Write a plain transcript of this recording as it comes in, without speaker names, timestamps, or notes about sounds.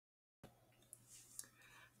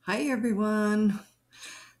Hi everyone.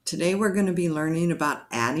 Today we're going to be learning about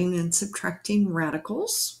adding and subtracting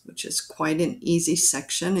radicals, which is quite an easy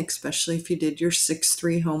section, especially if you did your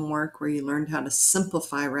 6-3 homework where you learned how to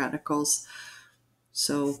simplify radicals.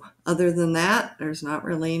 So other than that, there's not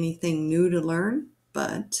really anything new to learn,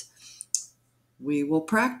 but we will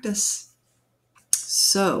practice.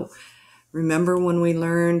 So remember when we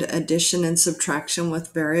learned addition and subtraction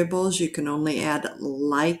with variables, you can only add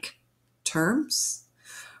like terms?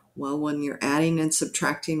 Well, when you're adding and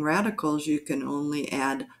subtracting radicals, you can only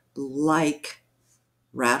add like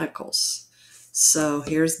radicals. So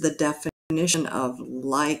here's the definition of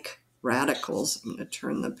like radicals. I'm going to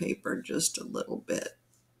turn the paper just a little bit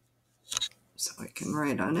so I can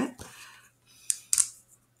write on it.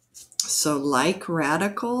 So like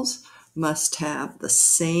radicals must have the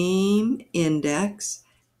same index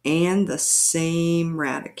and the same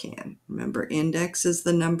radicand. Remember, index is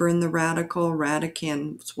the number in the radical,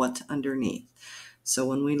 radicand is what's underneath. So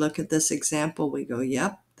when we look at this example, we go,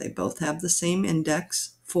 yep, they both have the same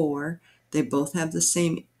index, 4. They both have the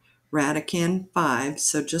same radicand, 5.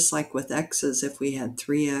 So just like with x's, if we had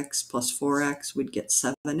 3x plus 4x, we'd get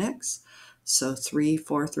 7x. So 3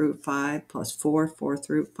 4th root 5 plus 4 4th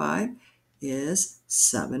root 5 is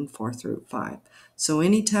 7 4th root 5. So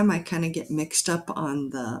anytime I kind of get mixed up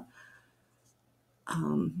on the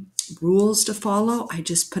rules to follow, I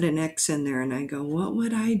just put an x in there and I go, what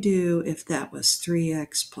would I do if that was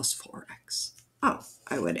 3x plus 4x? Oh,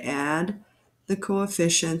 I would add the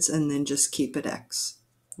coefficients and then just keep it x.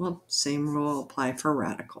 Well, same rule apply for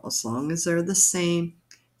radical. As long as they're the same,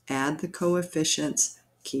 add the coefficients,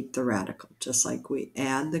 keep the radical. Just like we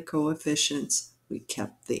add the coefficients, we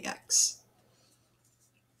kept the x.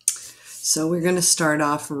 So we're going to start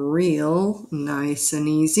off real nice and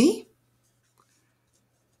easy.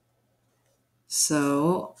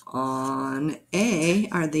 So on A,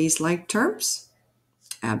 are these like terms?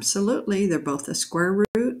 Absolutely. They're both a square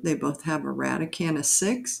root. They both have a radicand of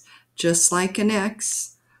 6. Just like an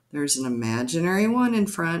x, there's an imaginary 1 in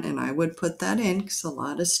front, and I would put that in because a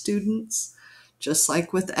lot of students, just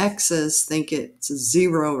like with x's, think it's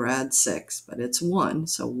 0 rad 6, but it's 1.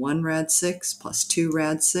 So 1 rad 6 plus 2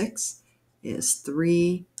 rad 6 is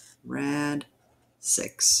 3 rad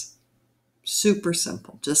 6. Super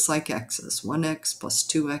simple, just like x's. 1x plus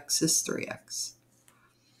 2x is 3x.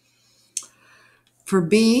 For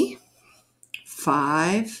B,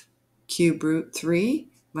 5 cube root 3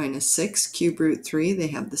 minus 6 cube root 3, they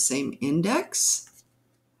have the same index.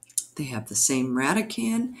 They have the same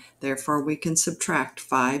radicand. Therefore, we can subtract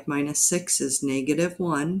 5 minus 6 is negative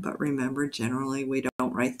 1. But remember, generally, we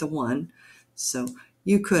don't write the 1. So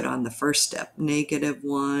you could, on the first step, negative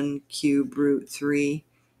 1 cube root 3.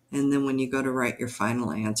 And then when you go to write your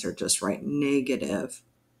final answer, just write negative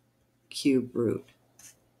cube root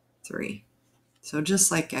 3. So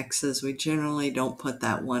just like x's, we generally don't put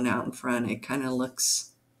that 1 out in front. It kind of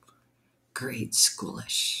looks grade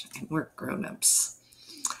schoolish, and we're grown-ups.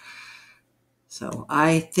 So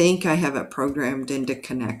I think I have it programmed in to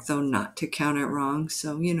connect, though, not to count it wrong.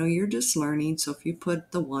 So, you're just learning. So if you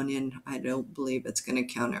put the 1 in, I don't believe it's going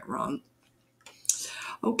to count it wrong.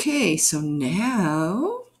 Okay, so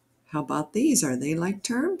now, how about these? Are they like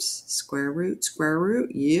terms? Square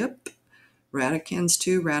root, yep. Radicands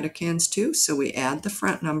 2, radicands 2. So we add the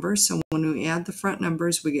front numbers. So when we add the front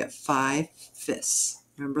numbers, we get 5/5.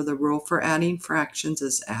 Remember, the rule for adding fractions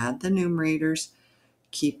is add the numerators,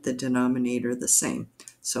 keep the denominator the same.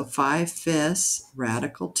 So 5/5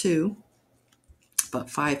 radical 2, but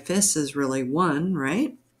 5/5 is really 1,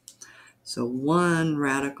 right? So 1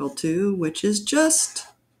 radical 2, which is just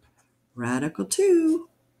radical 2.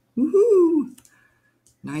 Woohoo!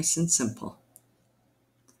 Nice and simple.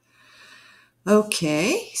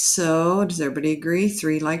 Okay, so does everybody agree?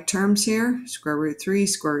 3 like terms here. Square root 3,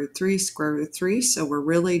 square root 3, square root 3. So we're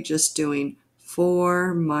really just doing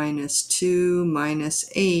 4 minus 2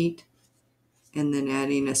 minus 8 and then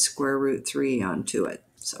adding a square root 3 onto it.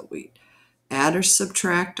 So we add or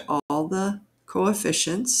subtract all the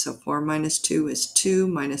coefficients. So 4 minus 2 is 2,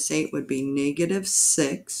 minus 8 would be negative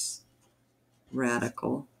 6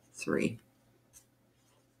 radical 3.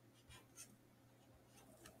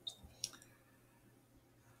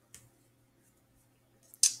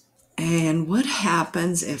 And what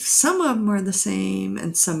happens if some of them are the same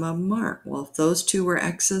and some of them aren't? Well, if those two were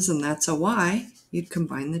x's and that's a y, you'd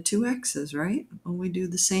combine the two x's, right? Well, we do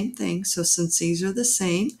the same thing. So since these are the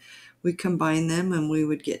same, we combine them and we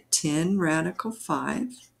would get 10 radical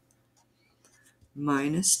 5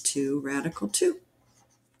 minus 2 radical 2.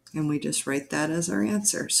 And we just write that as our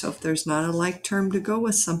answer. So if there's not a like term to go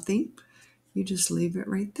with something, you just leave it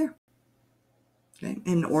right there. Okay,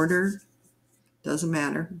 in order, doesn't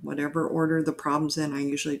matter. Whatever order the problem's in, I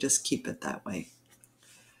usually just keep it that way.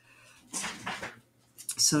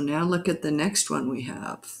 So now look at the next one we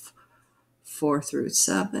have. 4th root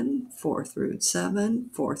 7, 4th root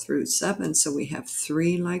 7, 4th root 7. So we have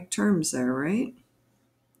 3 like terms there, right?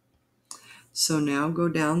 So now go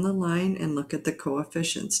down the line and look at the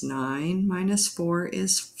coefficients. 9 minus 4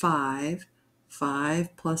 is 5.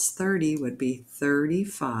 5 plus 30 would be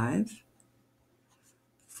 35.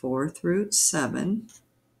 4th root 7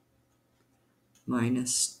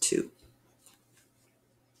 minus 2.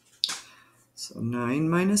 So 9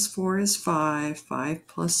 minus 4 is 5. 5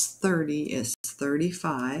 plus 30 is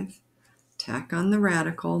 35. Tack on the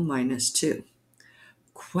radical, minus 2.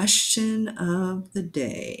 Question of the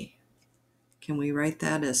day. Can we write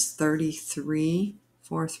that as 33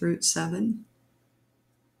 4th root 7?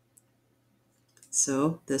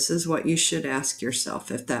 So this is what you should ask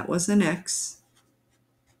yourself. If that was an x,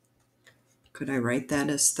 could I write that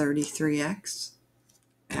as 33x?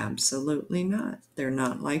 Absolutely not. They're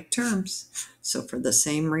not like terms. So for the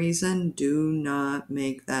same reason, do not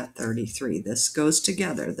make that 33. This goes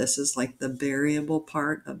together. This is like the variable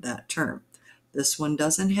part of that term. This one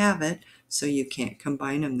doesn't have it, so you can't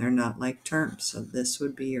combine them. They're not like terms. So this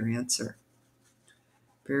would be your answer.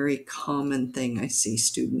 Very common thing I see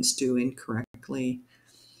students do incorrectly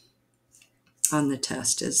on the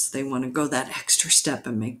test is they want to go that extra step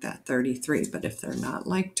and make that 33. But if they're not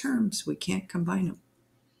like terms, we can't combine them.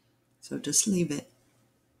 So just leave it.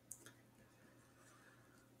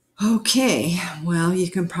 Okay, well, you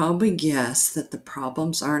can probably guess that the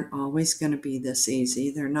problems aren't always going to be this easy.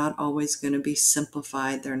 They're not always going to be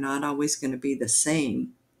simplified. They're not always going to be the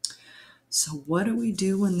same. So what do we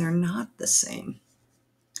do when they're not the same?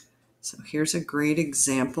 So here's a great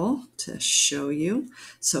example to show you.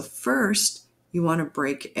 So first, you want to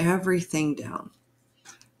break everything down.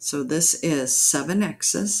 So this is 7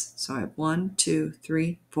 x's. So I have 1, 2,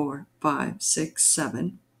 3, 4, 5, 6,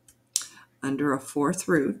 7 under a 4th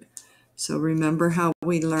root. So remember how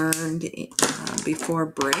we learned before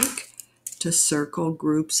break to circle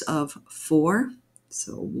groups of 4.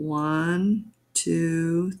 So 1,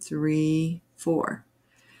 2, 3, 4.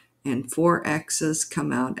 And 4 x's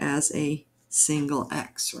come out as a single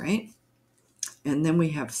x, right? And then we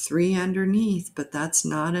have 3 underneath, but that's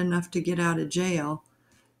not enough to get out of jail.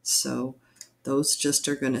 So those just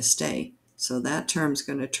are going to stay. So that term's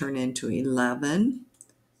going to turn into 11.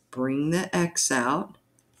 Bring the x out.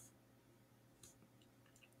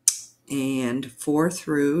 And 4th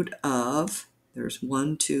root of, there's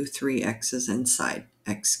 1, 2, 3 x's inside,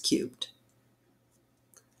 x cubed.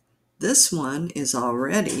 This one is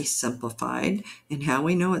already simplified, and how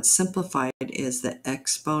we know it's simplified is the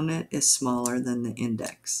exponent is smaller than the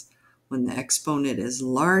index. When the exponent is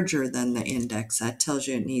larger than the index, that tells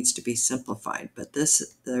you it needs to be simplified. But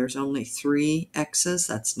there's only 3 x's.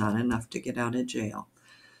 That's not enough to get out of jail.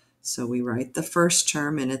 So we write the first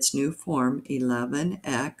term in its new form,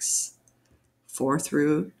 11x, 4th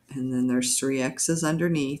root, and then there's 3 x's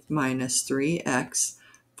underneath, minus 3x,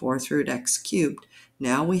 4th root x cubed.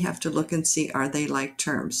 Now we have to look and see, are they like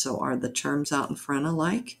terms? So are the terms out in front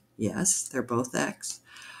alike? Yes, they're both x.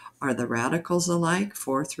 Are the radicals alike?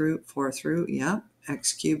 4th root, yep.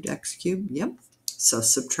 X cubed, yep. So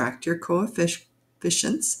subtract your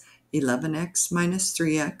coefficients. 11x minus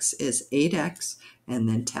 3x is 8x, and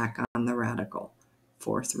then tack on the radical.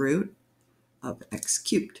 4th root of x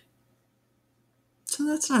cubed. So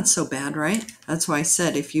that's not so bad, right? That's why I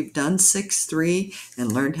said if you've done 6-3 and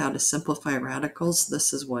learned how to simplify radicals,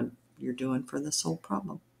 this is what you're doing for this whole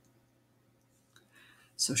problem.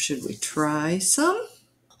 So should we try some?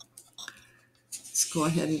 Let's go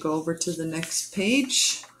ahead and go over to the next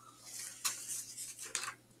page.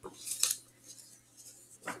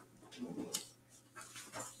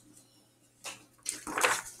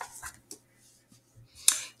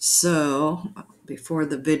 So before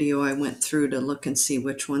the video, I went through to look and see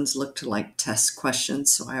which ones looked like test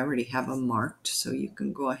questions. So I already have them marked, so you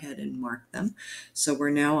can go ahead and mark them. So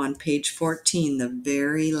we're now on page 14, the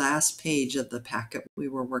very last page of the packet we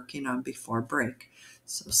were working on before break.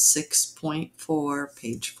 So 6.4,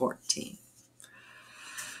 page 14.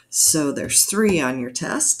 So there's 3 on your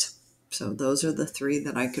test. So those are the 3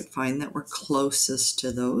 that I could find that were closest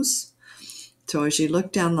to those. So as you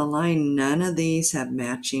look down the line, none of these have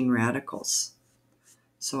matching radicals.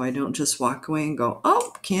 So I don't just walk away and go,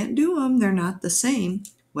 oh, can't do them. They're not the same.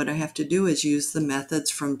 What I have to do is use the methods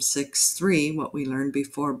from 6-3, what we learned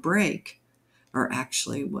before break, or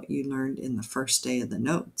actually what you learned in the first day of the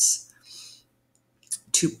notes,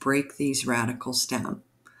 to break these radicals down.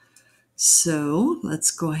 So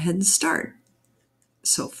let's go ahead and start.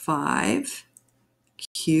 So 5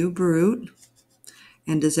 cube root.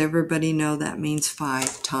 And does everybody know that means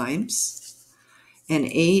 5 times? And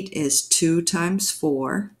 8 is 2 times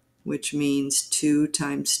 4, which means 2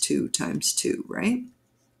 times 2 times 2, right?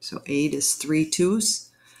 So 8 is 3 2s.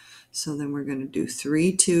 So then we're going to do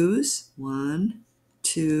 3 2s. 1,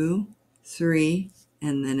 2, 3,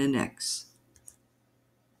 and then an X.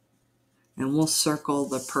 And we'll circle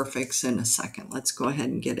the perfects in a second. Let's go ahead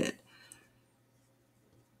and get it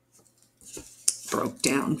broke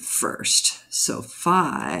down first. So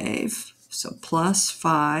 5, so plus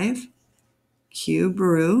 5 cube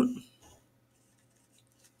root.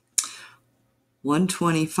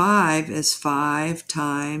 125 is 5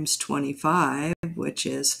 times 25, which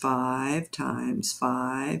is 5 times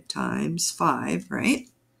 5 times 5, right?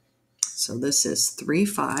 So this is 3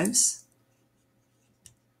 5s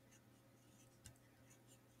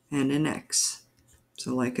and an X.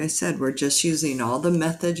 So like I said, we're just using all the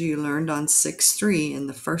methods you learned on 6-3 in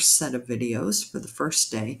the first set of videos for the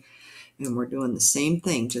first day. And we're doing the same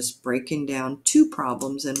thing, just breaking down 2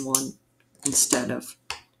 problems in one instead of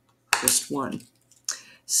just one.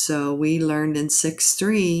 So we learned in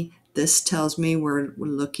 6-3, this tells me we're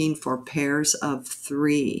looking for pairs of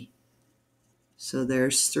 3. So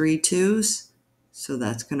there's 3 2s, so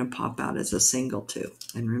that's going to pop out as a single 2.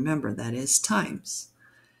 And remember, that is times.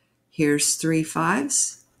 Here's 3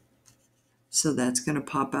 5s, so that's going to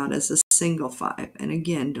pop out as a single 5. And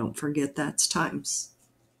again, don't forget that's times.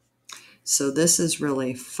 So this is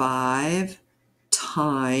really 5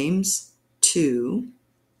 times 2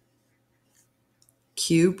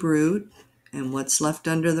 cube root, and what's left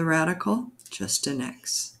under the radical? Just an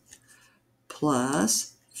X.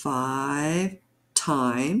 Plus 5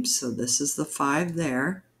 times, so this is the 5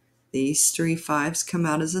 there. These 3 5s come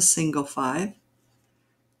out as a single 5.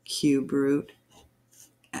 Cube root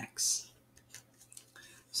X.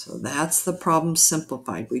 So that's the problem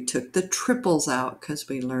simplified. We took the triples out because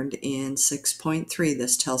we learned in 6.3.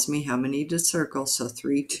 This tells me how many to circle. So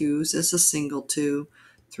 3 2s is a single 2.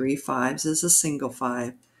 3 5s is a single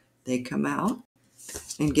 5. They come out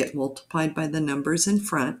and get multiplied by the numbers in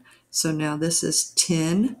front. So now this is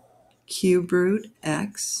 10 cube root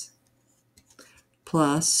X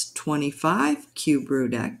plus 25 cube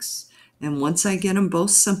root X. And once I get them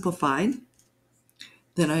both simplified,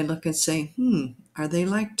 then I look and say, are they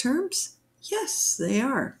like terms? Yes, they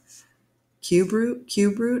are. Cube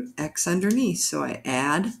root, X underneath. So I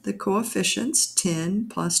add the coefficients. 10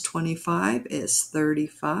 plus 25 is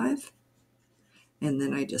 35. And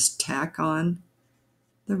then I just tack on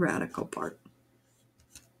the radical part.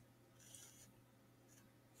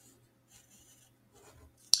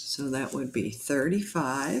 So that would be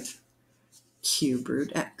 35 cube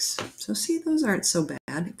root X. So see, those aren't so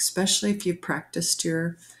bad, especially if you've practiced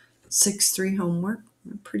your 6-3 homework.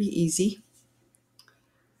 They're pretty easy.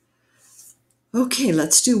 Okay,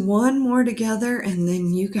 let's do one more together and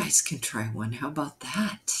then you guys can try one. How about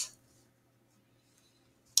that?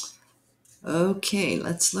 Okay,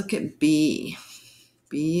 let's look at B.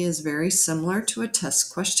 B is very similar to a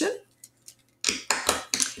test question.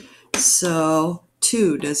 So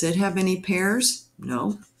 2, does it have any pairs?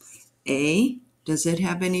 No. A, does it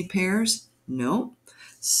have any pairs? No.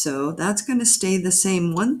 So that's going to stay the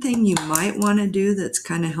same. One thing you might want to do that's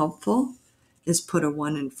kind of helpful is put a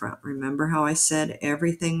 1 in front. Remember how I said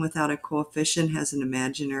everything without a coefficient has an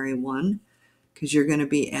imaginary 1? Because you're going to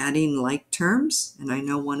be adding like terms. And I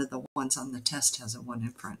know one of the ones on the test has a 1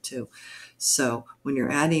 in front too. So when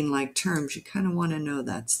you're adding like terms, you kind of want to know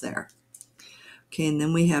that's there. Okay, and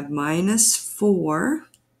then we have minus 4.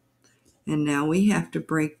 And now we have to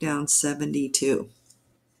break down 72.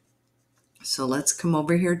 So let's come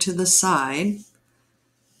over here to the side,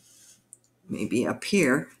 maybe up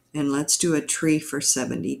here, and let's do a tree for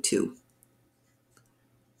 72.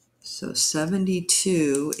 So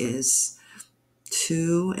 72 is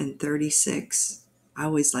 2 and 36. I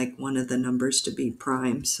always like one of the numbers to be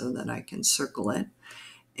prime so that I can circle it.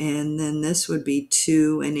 And then this would be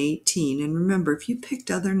 2 and 18. And remember, if you picked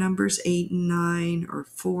other numbers, 8 and 9 or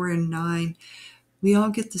 4 and 9, we all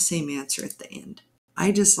get the same answer at the end.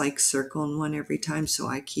 I just like circling one every time, so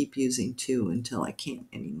I keep using 2 until I can't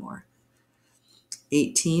anymore.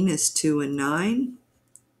 18 is 2 and 9.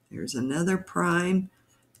 There's another prime.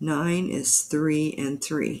 9 is 3 and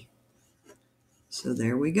 3. So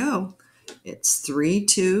there we go. It's 3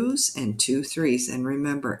 2s and 2 3s. And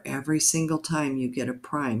remember, every single time you get a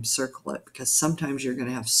prime, circle it, because sometimes you're going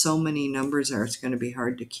to have so many numbers there, it's going to be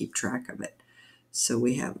hard to keep track of it. So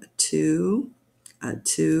we have a 2, a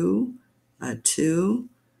 2, a 2,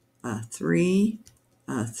 a 3,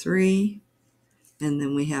 a 3, and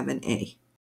then we have an A.